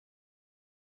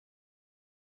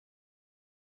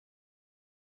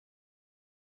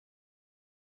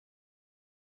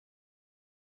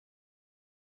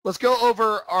Let's go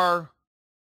over our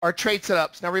trade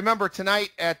setups. Now remember, tonight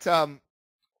at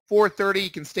 4:30, you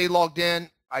can stay logged in.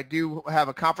 I do have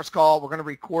a conference call. We're going to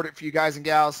record it for you guys and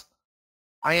gals.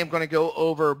 I am going to go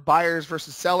over buyers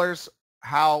versus sellers,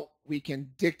 how we can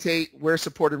dictate where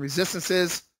support and resistance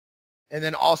is, and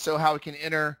then also how we can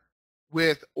enter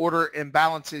with order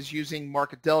imbalances using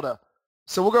market delta.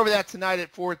 So we'll go over that tonight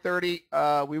at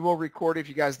 4:30. We will record it if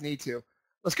you guys need to.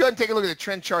 Let's go ahead and take a look at the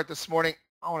trend chart this morning.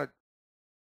 I want to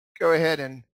go ahead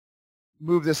and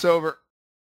move this over.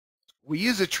 We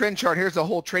use a trend chart. Here's the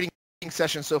whole trading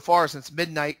session so far since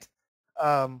midnight.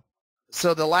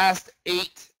 So the last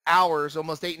 8 hours,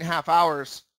 almost 8.5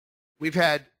 hours, we've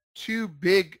had two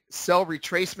big sell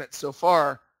retracements so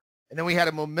far. And then we had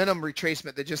a momentum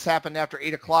retracement that just happened after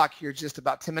 8 o'clock here just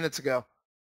about 10 minutes ago.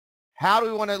 How do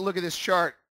we want to look at this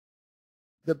chart?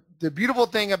 The beautiful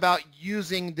thing about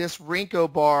using this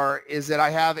Renko bar is that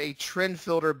I have a trend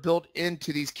filter built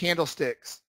into these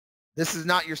candlesticks. This is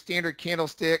not your standard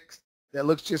candlestick that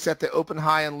looks just at the open,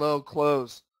 high, and low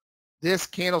close. This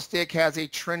candlestick has a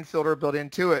trend filter built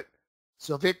into it.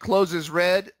 So if it closes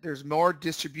red, there's more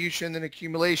distribution than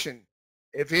accumulation.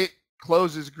 If it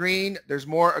closes green, there's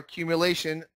more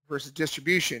accumulation versus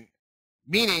distribution,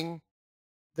 meaning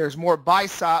there's more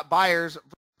buyers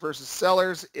versus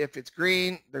sellers. If it's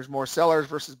green, there's more sellers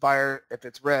versus buyer if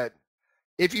it's red.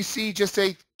 If you see just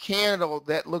a candle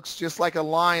that looks just like a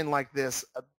line like this,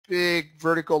 a big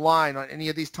vertical line on any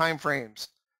of these time frames,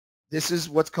 this is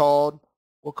what's called,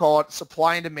 we'll call it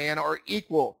supply and demand are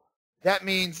equal. That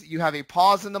means you have a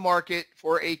pause in the market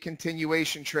for a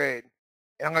continuation trade.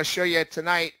 And I'm going to show you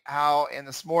tonight how, and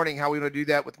this morning, how we want to do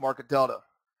that with market delta.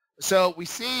 So we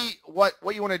see what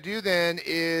you want to do then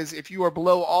is if you are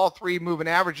below all three moving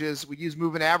averages, we use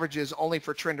moving averages only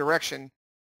for trend direction,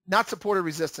 not support or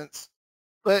resistance.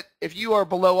 But if you are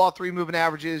below all three moving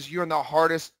averages, you're in the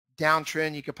hardest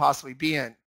downtrend you could possibly be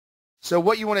in. So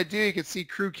what you want to do, you can see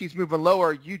crude keeps moving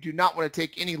lower. You do not want to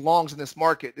take any longs in this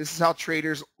market. This is how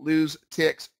traders lose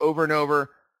ticks over and over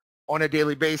on a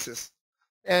daily basis.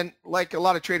 And like a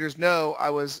lot of traders know, I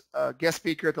was a guest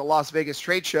speaker at the Las Vegas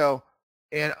Trade Show,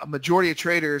 and a majority of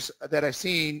traders that I've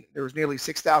seen, there was nearly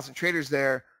 6,000 traders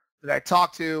there that I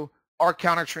talked to, are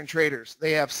counter trend traders.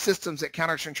 They have systems that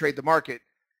counter trend trade the market,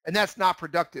 and that's not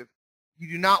productive. You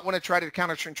do not want to try to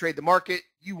counter trend trade the market.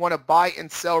 You want to buy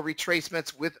and sell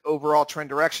retracements with overall trend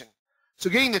direction. So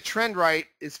getting the trend right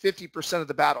is 50% of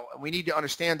the battle, and we need to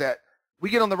understand that. We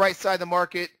get on the right side of the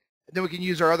market, and then we can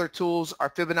use our other tools, our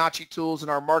Fibonacci tools and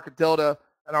our market delta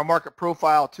and our market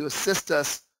profile to assist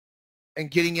us in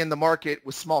getting in the market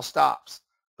with small stops.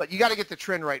 But you got to get the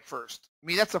trend right first. I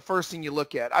mean, that's the first thing you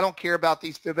look at. I don't care about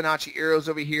these Fibonacci arrows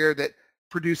over here that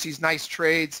produce these nice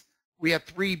trades. We have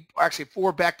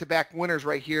four back-to-back winners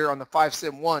right here on the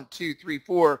 5-7, 1, 2, 3,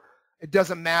 4. It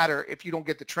doesn't matter if you don't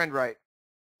get the trend right.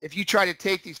 If you try to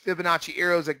take these Fibonacci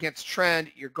arrows against trend,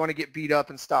 you're going to get beat up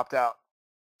and stopped out.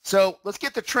 So let's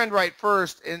get the trend right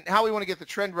first. And how we want to get the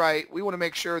trend right, we want to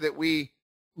make sure that we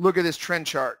look at this trend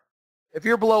chart. If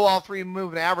you're below all three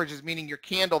moving averages, meaning your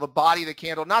candle, the body of the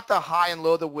candle, not the high and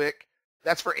low of the wick,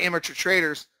 that's for amateur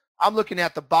traders. I'm looking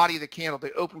at the body of the candle,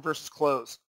 the open versus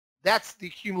close. That's the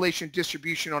accumulation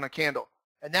distribution on a candle,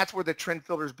 and that's where the trend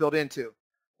filter is built into.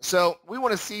 So we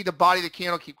want to see the body of the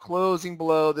candle keep closing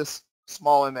below this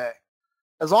small MA.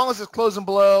 As long as it's closing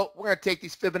below, we're going to take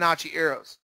these Fibonacci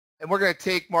arrows, and we're going to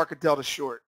take market delta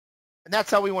short. And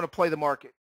that's how we want to play the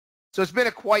market. So it's been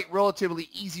a quite relatively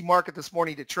easy market this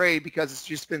morning to trade because it's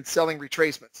just been selling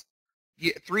retracements.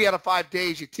 3 out of 5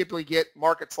 days, you typically get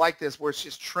markets like this where it's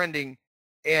just trending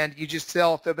and you just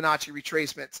sell Fibonacci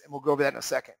retracements, and we'll go over that in a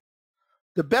second.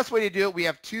 The best way to do it, we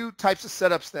have two types of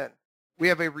setups then. We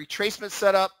have a retracement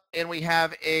setup and we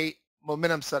have a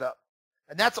momentum setup.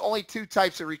 And that's only two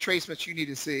types of retracements you need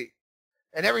to see.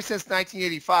 And ever since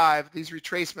 1985, these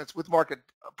retracements with market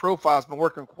profiles have been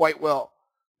working quite well.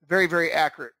 Very, very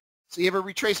accurate. So you have a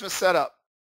retracement setup.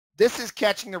 This is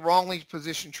catching the wrongly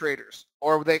positioned traders,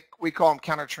 or we call them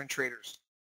counter trend traders.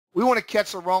 We want to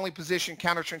catch the wrongly positioned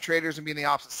counter trend traders and be on the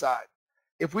opposite side.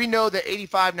 If we know that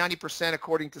 85, 90%,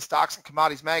 according to Stocks and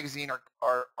Commodities Magazine,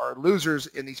 are losers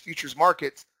in these futures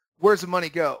markets, where's the money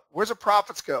go? Where's the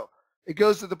profits go? It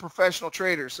goes to the professional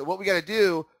traders. So what we got to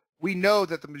do, we know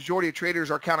that the majority of traders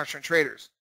are counter trend traders.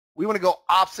 We want to go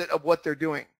opposite of what they're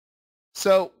doing.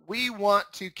 So we want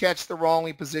to catch the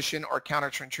wrongly positioned or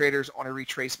counter trend traders on a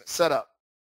retracement setup.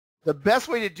 The best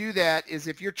way to do that is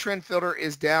if your trend filter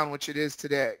is down, which it is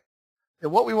today. Then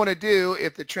what we want to do,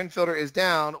 if the trend filter is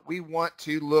down, we want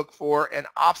to look for an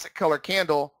opposite color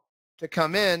candle to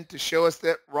come in to show us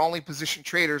that wrongly positioned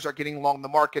traders are getting along the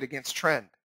market against trend.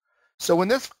 So when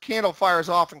this candle fires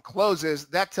off and closes,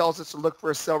 that tells us to look for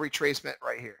a sell retracement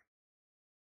right here,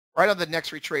 right on the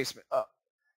next retracement up.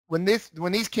 When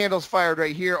these candles fired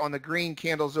right here on the green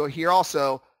candles over here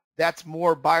also, that's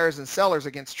more buyers and sellers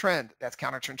against trend. That's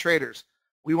counter trend traders.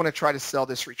 We want to try to sell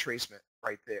this retracement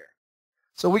right there.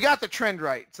 So we got the trend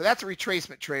right. So that's a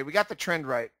retracement trade. We got the trend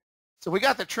right. So we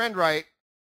got the trend right.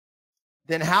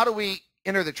 Then how do we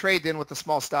enter the trade then with a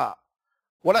small stop?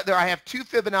 I have two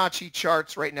Fibonacci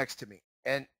charts right next to me.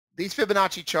 And these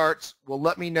Fibonacci charts will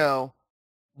let me know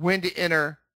when to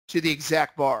enter to the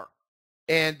exact bar.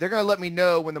 And they're going to let me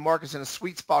know when the market's in a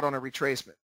sweet spot on a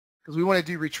retracement, because we want to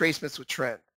do retracements with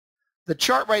trend. The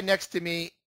chart right next to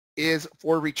me is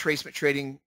for retracement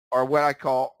trading, or what I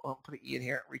call, I'll put an E in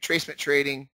here, retracement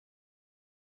trading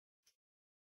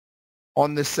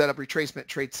on this setup, retracement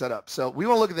trade setup. So we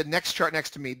want to look at the next chart next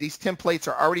to me. These templates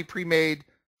are already pre-made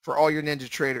for all your Ninja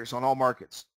traders on all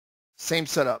markets. Same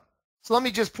setup. So let me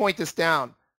just point this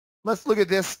down. Let's look at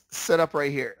this setup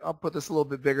right here. I'll put this a little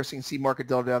bit bigger so you can see market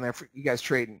delta down there for you guys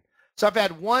trading. So I've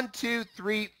had 1, 2,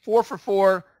 3, 4 for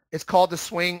 4. It's called the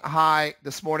swing high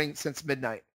this morning since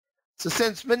midnight. So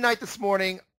since midnight this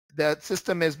morning, the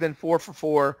system has been 4 for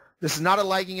 4. This is not a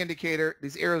lagging indicator.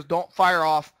 These arrows don't fire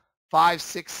off 5,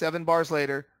 6, 7 bars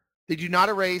later. They do not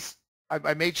erase.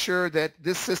 I made sure that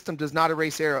this system does not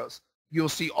erase arrows. You'll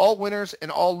see all winners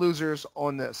and all losers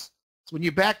on this. So when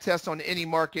you back test on any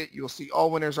market, you'll see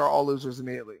all winners or all losers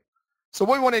immediately. So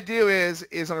what we want to do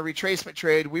is on a retracement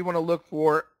trade, we want to look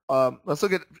for, let's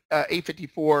look at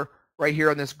 854 right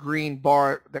here on this green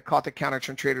bar that caught the counter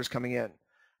trend traders coming in.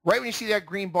 Right when you see that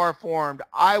green bar formed,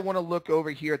 I want to look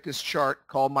over here at this chart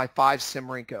called my 5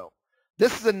 Simrinko.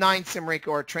 This is a 9 Simrinko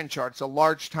or a trend chart. It's a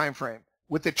large time frame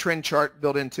with the trend chart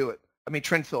built into it.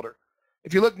 Trend filter.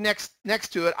 If you look next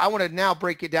to it, I want to now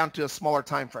break it down to a smaller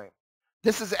time frame.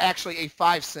 This is actually a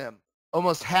 5 sim,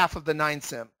 almost half of the 9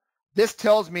 sim. This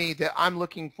tells me that I'm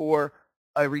looking for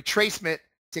a retracement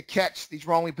to catch these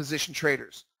wrongly positioned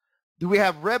traders. Do we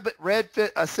have red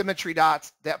symmetry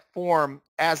dots that form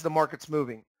as the market's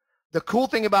moving? The cool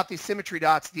thing about these symmetry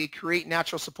dots, they create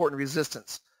natural support and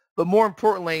resistance. But more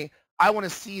importantly, I want to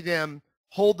see them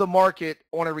hold the market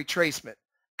on a retracement,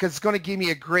 because it's going to give me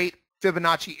a great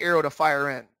Fibonacci arrow to fire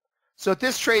in. So at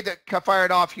this trade that fired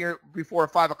off here before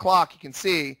 5 o'clock, you can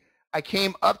see I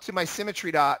came up to my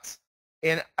symmetry dots,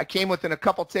 and I came within a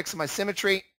couple ticks of my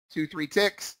symmetry, 2, 3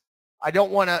 ticks. I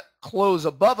don't want to close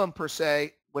above them per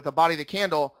se with the body of the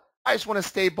candle. I just want to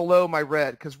stay below my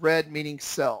red, because red meaning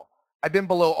sell. I've been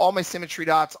below all my symmetry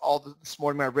dots this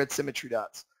morning, my red symmetry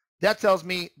dots. That tells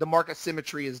me the market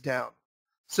symmetry is down.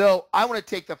 So I want to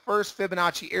take the first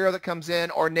Fibonacci arrow that comes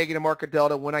in, or negative market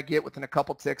delta, when I get within a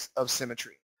couple ticks of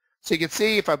symmetry. So you can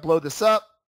see if I blow this up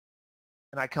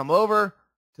and I come over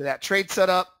to that trade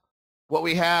setup, what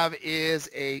we have is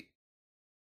a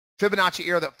Fibonacci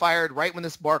arrow that fired right when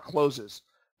this bar closes.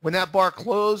 When that bar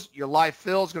closed, your live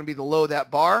fill is going to be the low of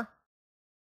that bar.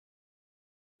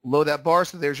 Low of that bar,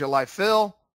 so there's your live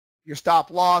fill. Your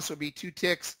stop loss would be 2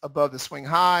 ticks above the swing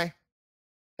high,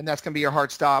 and that's going to be your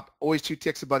hard stop, always 2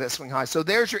 ticks above that swing high. So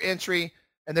there's your entry,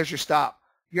 and there's your stop.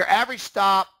 Your average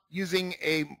stop using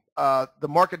the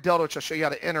market delta, which I'll show you how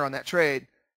to enter on that trade,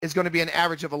 is going to be an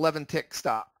average of 11 tick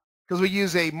stop, because we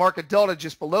use a market delta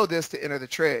just below this to enter the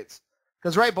trades.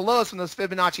 Because right below us, when those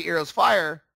Fibonacci arrows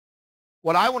fire,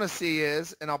 what I want to see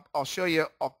is, and I'll show you,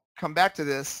 I'll come back to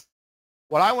this.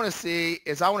 What I want to see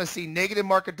is I want to see negative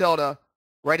market delta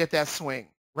right at that swing,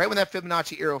 right when that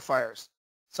Fibonacci arrow fires.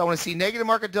 So I want to see negative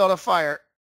market delta fire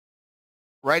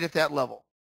right at that level.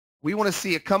 We want to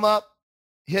see it come up,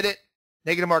 hit it,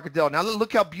 negative market delta. Now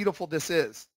look how beautiful this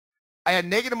is. I had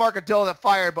negative market delta that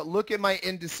fired, but look at my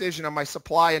indecision on my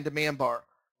supply and demand bar.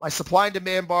 My supply and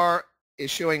demand bar is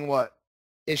showing what?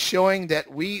 It's showing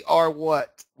that we are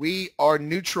what? We are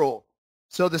neutral.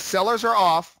 So the sellers are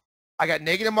off. I got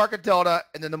negative market delta,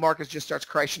 and then the market just starts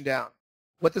crashing down.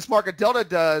 What this market delta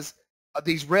does,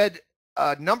 these red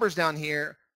numbers down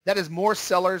here, that is more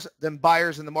sellers than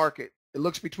buyers in the market. It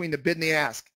looks between the bid and the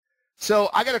ask.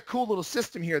 So I got a cool little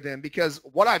system here then, because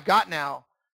what I've got now,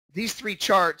 these 3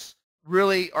 charts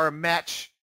really are a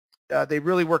match. They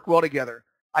really work well together.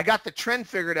 I got the trend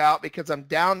figured out because I'm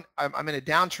in a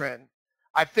downtrend.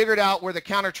 I figured out where the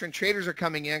counter trend traders are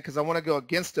coming in, because I want to go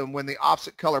against them when the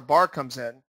opposite color bar comes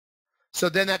in. So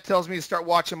then that tells me to start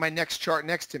watching my next chart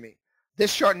next to me.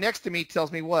 This chart next to me tells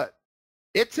me what?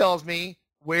 It tells me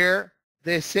where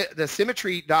the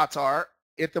symmetry dots are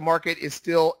if the market is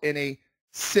still in a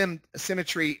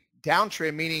symmetry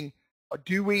downtrend, meaning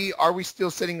are we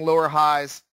still setting lower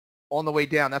highs on the way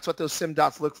down? That's what those sim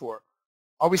dots look for.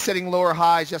 Are we setting lower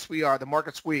highs? Yes, we are. The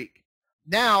market's weak.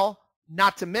 Now,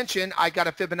 not to mention, I got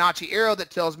a Fibonacci arrow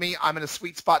that tells me I'm in a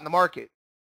sweet spot in the market.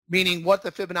 Meaning what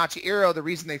the Fibonacci arrow, the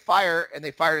reason they fire, and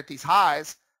they fired at these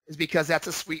highs, is because that's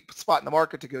a sweet spot in the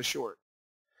market to go short.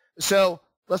 So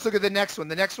let's look at the next one.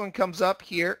 The next one comes up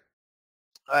here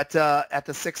at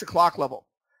the 6 o'clock level.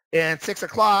 And 6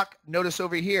 o'clock, notice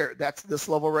over here, that's this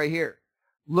level right here.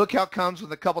 Look how it comes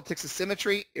with a couple ticks of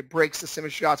symmetry. It breaks the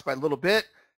symmetry dots by a little bit.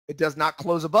 It does not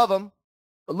close above them.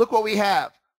 But look what we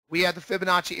have. We have the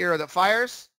Fibonacci arrow that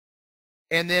fires,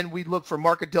 and then we look for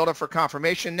market delta for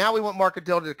confirmation. Now we want market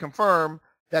delta to confirm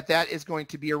that that is going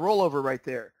to be a rollover right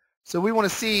there. So we want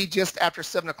to see just after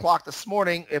 7 o'clock this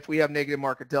morning if we have negative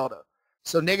market delta.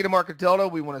 So negative market delta,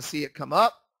 we want to see it come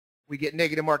up. We get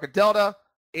negative market delta,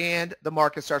 and the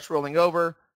market starts rolling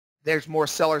over. There's more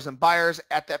sellers and buyers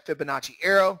at that Fibonacci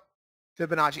arrow.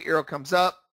 Fibonacci arrow comes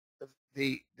up.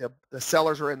 The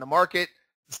sellers are in the market.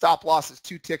 The stop loss is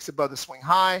 2 ticks above the swing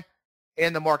high,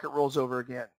 and the market rolls over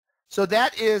again. So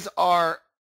that is our,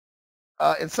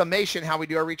 in summation, how we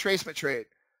do our retracement trade.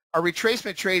 Our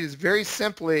retracement trade is very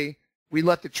simply, we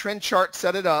let the trend chart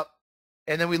set it up,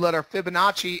 and then we let our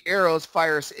Fibonacci arrows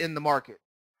fire us in the market.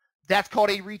 That's called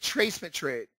a retracement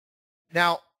trade.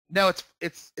 Now, no,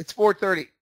 it's 4:30.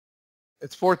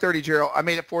 It's 4:30, Gerald. I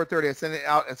made it 4:30. I sent it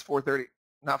out as 4:30,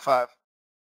 not 5.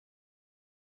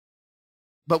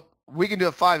 But we can do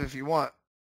it 5 if you want.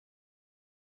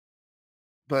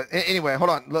 But anyway, hold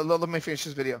on. Let me finish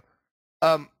this video.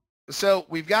 So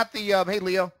we've got the, hey,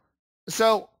 Leo.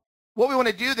 So what we want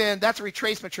to do then, that's a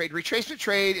retracement trade. Retracement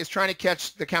trade is trying to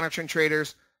catch the counter trend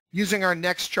traders using our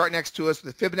next chart next to us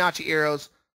with the Fibonacci arrows.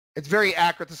 It's very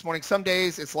accurate this morning. Some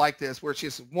days it's like this, where it's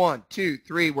just 1, 2,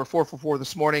 3. We're 4 for 4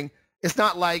 this morning. It's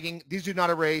not lagging. These do not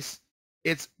erase.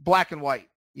 It's black and white.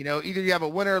 You know, either you have a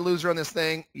winner or loser on this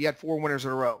thing. You had 4 winners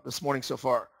in a row this morning so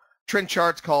far. Trend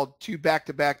charts called 2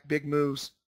 back-to-back big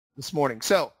moves this morning.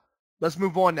 So let's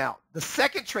move on now. The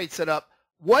second trade setup,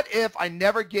 what if I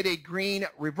never get a green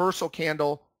reversal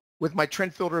candle with my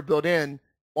trend filter built in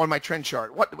on my trend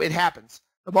chart? It happens.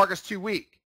 The market's too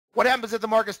weak. What happens if the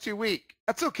market's too weak?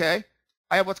 That's okay.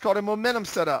 I have what's called a momentum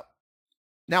setup.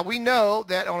 Now we know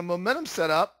that on a momentum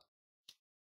setup,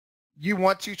 you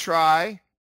want to try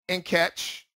and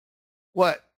catch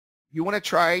what? You want to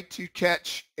try to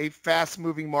catch a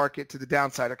fast-moving market to the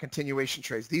downside or continuation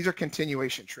trades. These are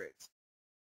continuation trades,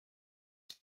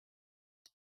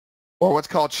 or what's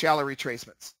called shallow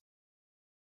retracements.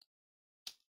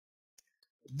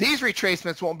 These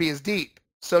retracements won't be as deep.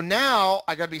 So now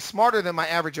I got to be smarter than my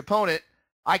average opponent.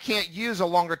 I can't use a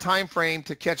longer time frame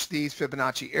to catch these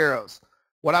Fibonacci arrows.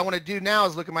 What I want to do now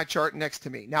is look at my chart next to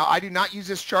me. Now I do not use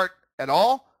this chart at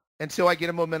all until I get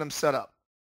a momentum setup.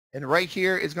 And right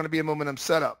here is going to be a momentum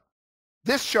setup.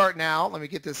 This chart now, let me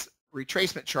get this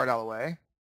retracement chart out of the way.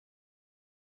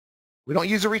 We don't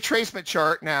use a retracement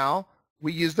chart now.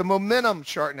 We use the momentum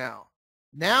chart now.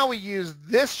 Now we use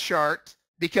this chart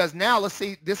because now let's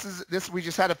see, we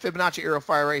just had a Fibonacci arrow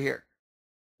fire right here.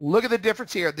 Look at the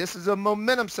difference here. This is a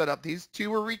momentum setup. These two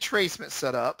were retracement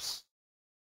setups.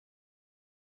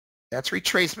 That's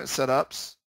retracement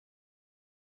setups.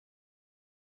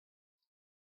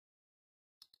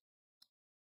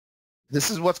 This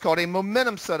is what's called a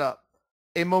momentum setup.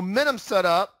 A momentum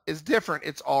setup is different.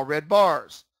 It's all red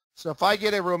bars. So if I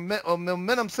get a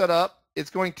momentum setup, it's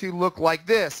going to look like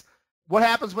this. What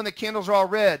happens when the candles are all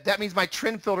red? That means my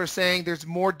trend filter is saying there's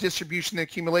more distribution than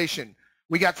accumulation.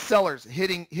 We got sellers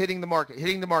hitting the market,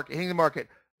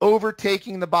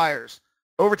 overtaking the buyers.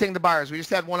 We just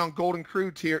had one on gold and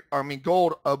crude here,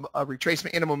 gold, a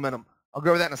retracement and a momentum. I'll go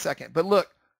over that in a second. But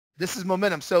look, this is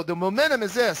momentum. So the momentum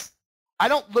is this. I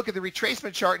don't look at the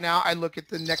retracement chart now. I look at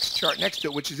the next chart next to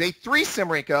it, which is a 3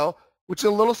 Simrico, which is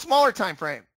a little smaller time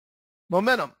frame.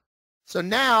 Momentum. So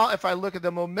now if I look at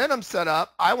the momentum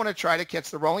setup, I want to try to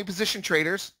catch the rolling position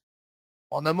traders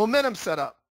on the momentum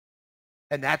setup.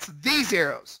 And that's these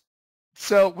arrows.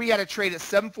 So we had a trade at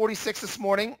 7:46 this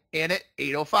morning and at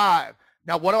 8:05.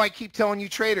 Now, what do I keep telling you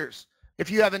traders?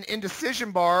 If you have an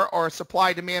indecision bar or a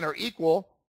supply demand are equal,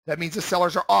 that means the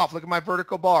sellers are off. Look at my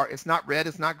vertical bar. It's not red.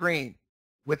 It's not green.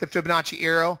 With the Fibonacci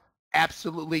arrow,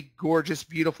 absolutely gorgeous,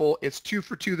 beautiful. It's 2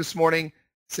 for 2 this morning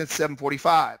since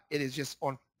 7:45. It is just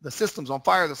on, the system's on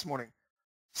fire this morning.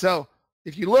 So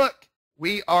if you look,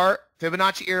 we are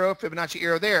Fibonacci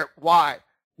arrow there. Why?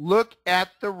 Look at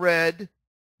the red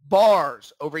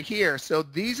bars over here. So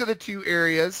these are the 2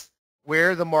 areas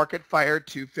where the market fired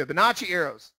 2 Fibonacci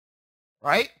arrows,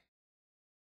 right?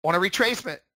 On a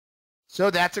retracement.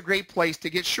 So that's a great place to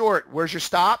get short. Where's your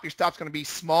stop? Your stop's going to be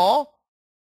small.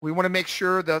 We want to make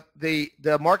sure that the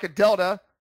market delta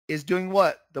is doing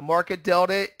what? The market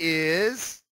delta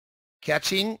is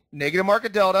catching negative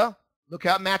market delta. Look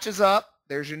how it matches up.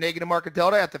 There's your negative market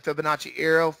delta at the Fibonacci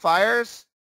arrow fires.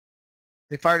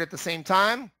 They fired at the same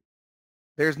time.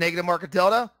 There's negative market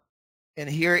delta. And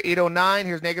here at 809,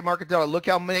 here's negative market delta. Look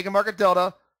how negative market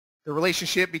delta, the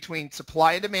relationship between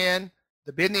supply and demand,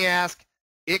 the bid and the ask,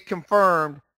 it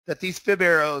confirmed that these fib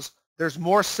arrows, there's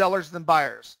more sellers than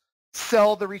buyers.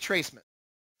 Sell the retracement.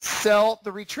 Sell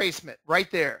the retracement right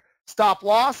there. Stop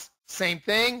loss, same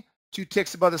thing. 2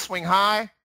 ticks above the swing high.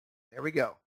 There we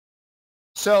go.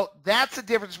 So that's the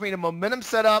difference between a momentum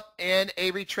setup and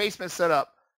a retracement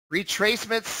setup.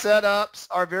 Retracement setups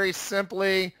are very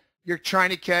simply, you're trying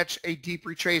to catch a deep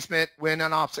retracement when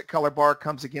an opposite color bar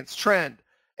comes against trend.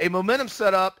 A momentum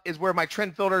setup is where my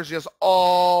trend filter is just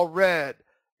all red.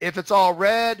 If it's all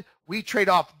red, we trade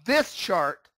off this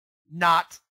chart,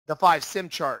 not the 5-sim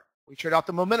chart. We trade off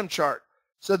the momentum chart.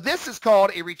 So this is called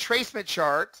a retracement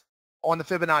chart on the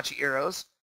Fibonacci arrows,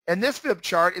 and this fib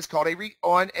chart is called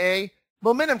a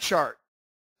momentum chart.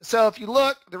 So if you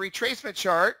look, the retracement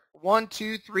chart, 1,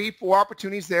 2, 3, 4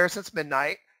 opportunities there since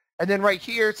midnight. And then right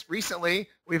here, it's recently,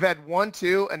 we've had 1,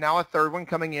 2, and now a third one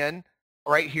coming in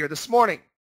right here this morning.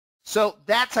 So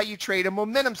that's how you trade a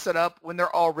momentum setup when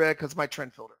they're all red because of my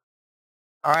trend filter.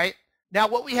 All right. Now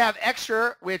what we have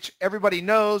extra, which everybody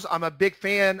knows, I'm a big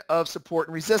fan of support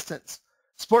and resistance.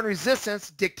 Support and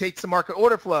resistance dictates the market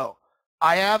order flow.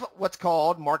 I have what's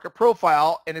called market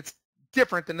profile, and it's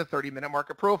different than the 30-minute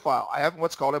market profile. I have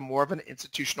what's called more of an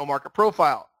institutional market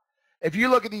profile. If you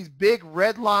look at these big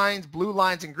red lines, blue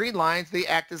lines, and green lines, they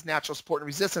act as natural support and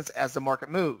resistance as the market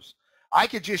moves. I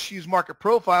could just use market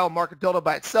profile, market delta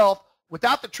by itself,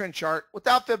 without the trend chart,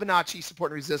 without Fibonacci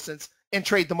support and resistance, and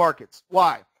trade the markets.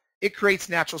 Why? It creates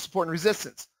natural support and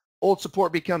resistance. Old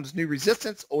support becomes new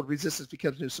resistance. Old resistance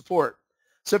becomes new support.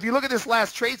 So if you look at this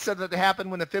last trade set that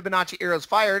happened when the Fibonacci arrows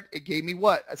fired, it gave me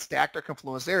what? A stacked or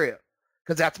confluence area,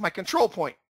 because that's my control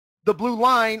point. The blue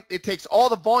line, it takes all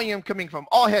the volume coming from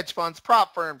all hedge funds,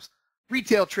 prop firms,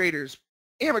 retail traders,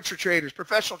 amateur traders,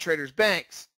 professional traders,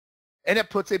 banks, and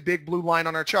it puts a big blue line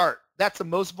on our chart. That's the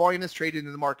most volume that's traded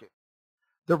in the market.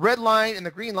 The red line and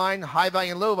the green line, high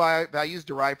value and low value values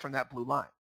derived from that blue line.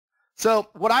 So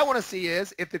what I want to see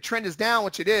is, if the trend is down,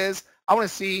 which it is, I want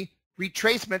to see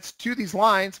retracements to these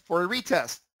lines for a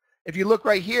retest. If you look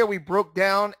right here, we broke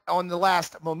down on the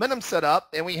last momentum setup,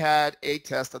 and we had a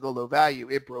test of the low value.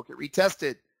 It broke, it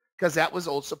retested, because that was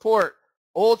old support.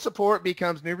 Old support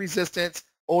becomes new resistance.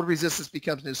 Old resistance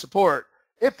becomes new support.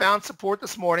 It found support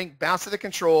this morning, bounced to the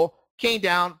control, came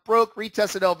down, broke,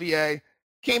 retested LVA,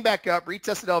 came back up,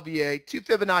 retested LVA, 2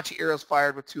 Fibonacci arrows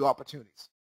fired with 2 opportunities.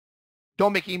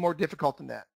 Don't make it any more difficult than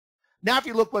that. Now, if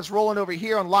you look what's rolling over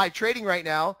here on live trading right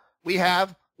now, we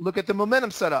have, look at the momentum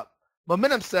setup.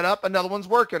 Momentum setup, another one's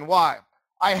working. Why?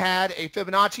 I had a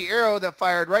Fibonacci arrow that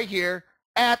fired right here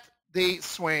at the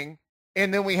swing,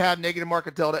 and then we have negative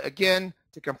market delta again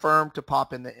to confirm to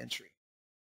pop in the entry.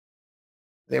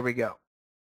 There we go.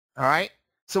 All right.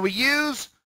 So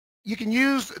you can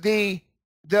use the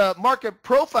market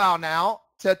profile now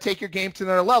to take your game to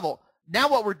another level. Now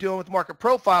what we're doing with market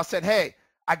profile said, hey,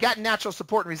 I got natural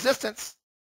support and resistance,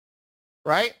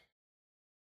 right?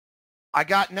 I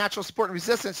got natural support and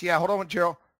resistance. Yeah, hold on,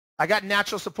 Gerald. I got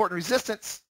natural support and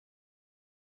resistance.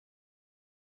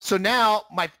 So now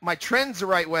my trend's the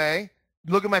right way.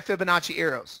 Look at my Fibonacci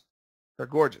arrows. They're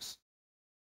gorgeous.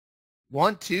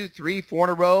 1, 2, 3, 4 in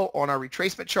a row on our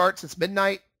retracement chart since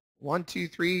midnight. 1, 2,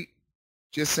 3,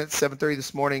 just since 7:30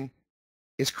 this morning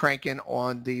is cranking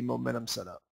on the momentum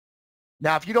setup.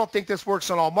 Now, if you don't think this works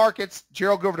on all markets,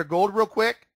 Gerald, go over to gold real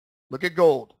quick. Look at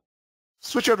gold.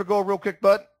 Switch over to gold real quick,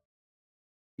 bud.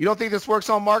 You don't think this works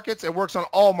on markets? It works on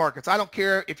all markets. I don't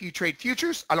care if you trade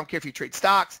futures. I don't care if you trade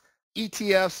stocks,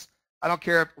 ETFs. I don't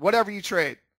care, whatever you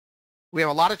trade. We have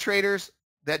a lot of traders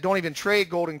that don't even trade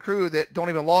gold and crude, that don't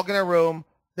even log in their room,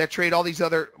 that trade all these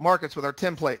other markets with our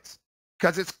templates,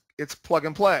 because it's plug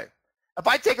and play. If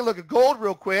I take a look at gold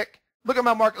real quick, look at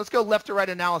my market. Let's go left to right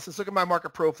analysis. Look at my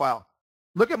market profile.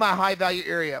 Look at my high value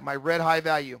area, my red high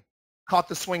value. Caught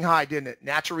the swing high, didn't it?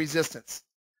 Natural resistance.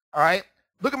 All right.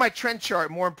 Look at my trend chart.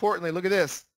 More importantly, look at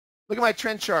this. Look at my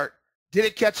trend chart. Did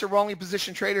it catch the wrongly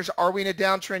positioned traders? Are we in a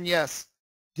downtrend? Yes.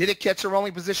 Did it catch the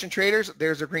wrongly positioned traders?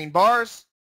 There's the green bars.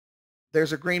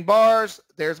 There's the green bars.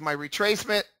 There's my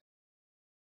retracement.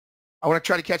 I want to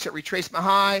try to catch that retracement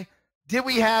high. Did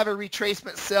we have a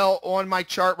retracement sell on my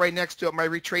chart right next to it, my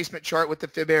retracement chart with the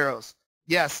fib arrows?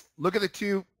 Yes. Look at the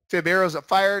 2 fib arrows that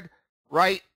fired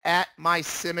right at my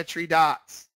symmetry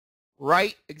dots.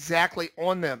 Right exactly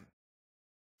on them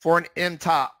for an M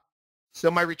top. So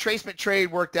my retracement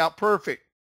trade worked out perfect,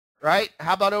 right?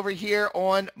 How about over here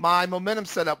on my momentum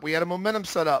setup? We had a momentum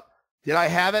setup. Did I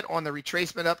have it on the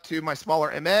retracement up to my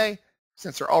smaller MA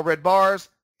since they're all red bars?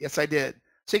 Yes, I did.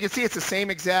 So you can see it's the same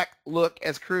exact look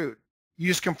as crude. You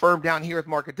just confirmed down here with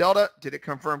market delta. Did it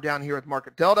confirm down here with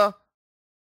market delta?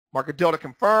 Market delta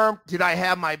confirmed. Did I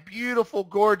have my beautiful,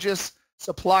 gorgeous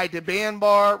supply demand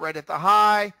bar right at the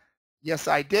high? Yes,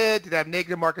 I did. Did I have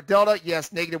negative market delta?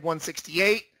 Yes, negative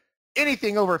 168.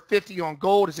 Anything over 50 on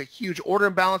gold is a huge order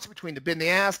imbalance between the bid and the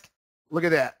ask. Look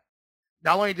at that.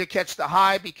 Not only did it catch the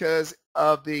high because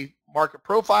of the market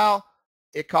profile,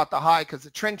 it caught the high because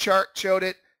the trend chart showed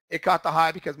it. It caught the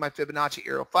high because my Fibonacci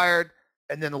arrow fired.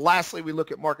 And then lastly, we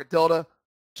look at market delta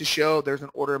to show there's an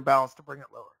order imbalance to bring it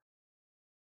lower.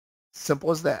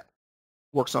 Simple as that.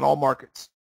 Works on all markets.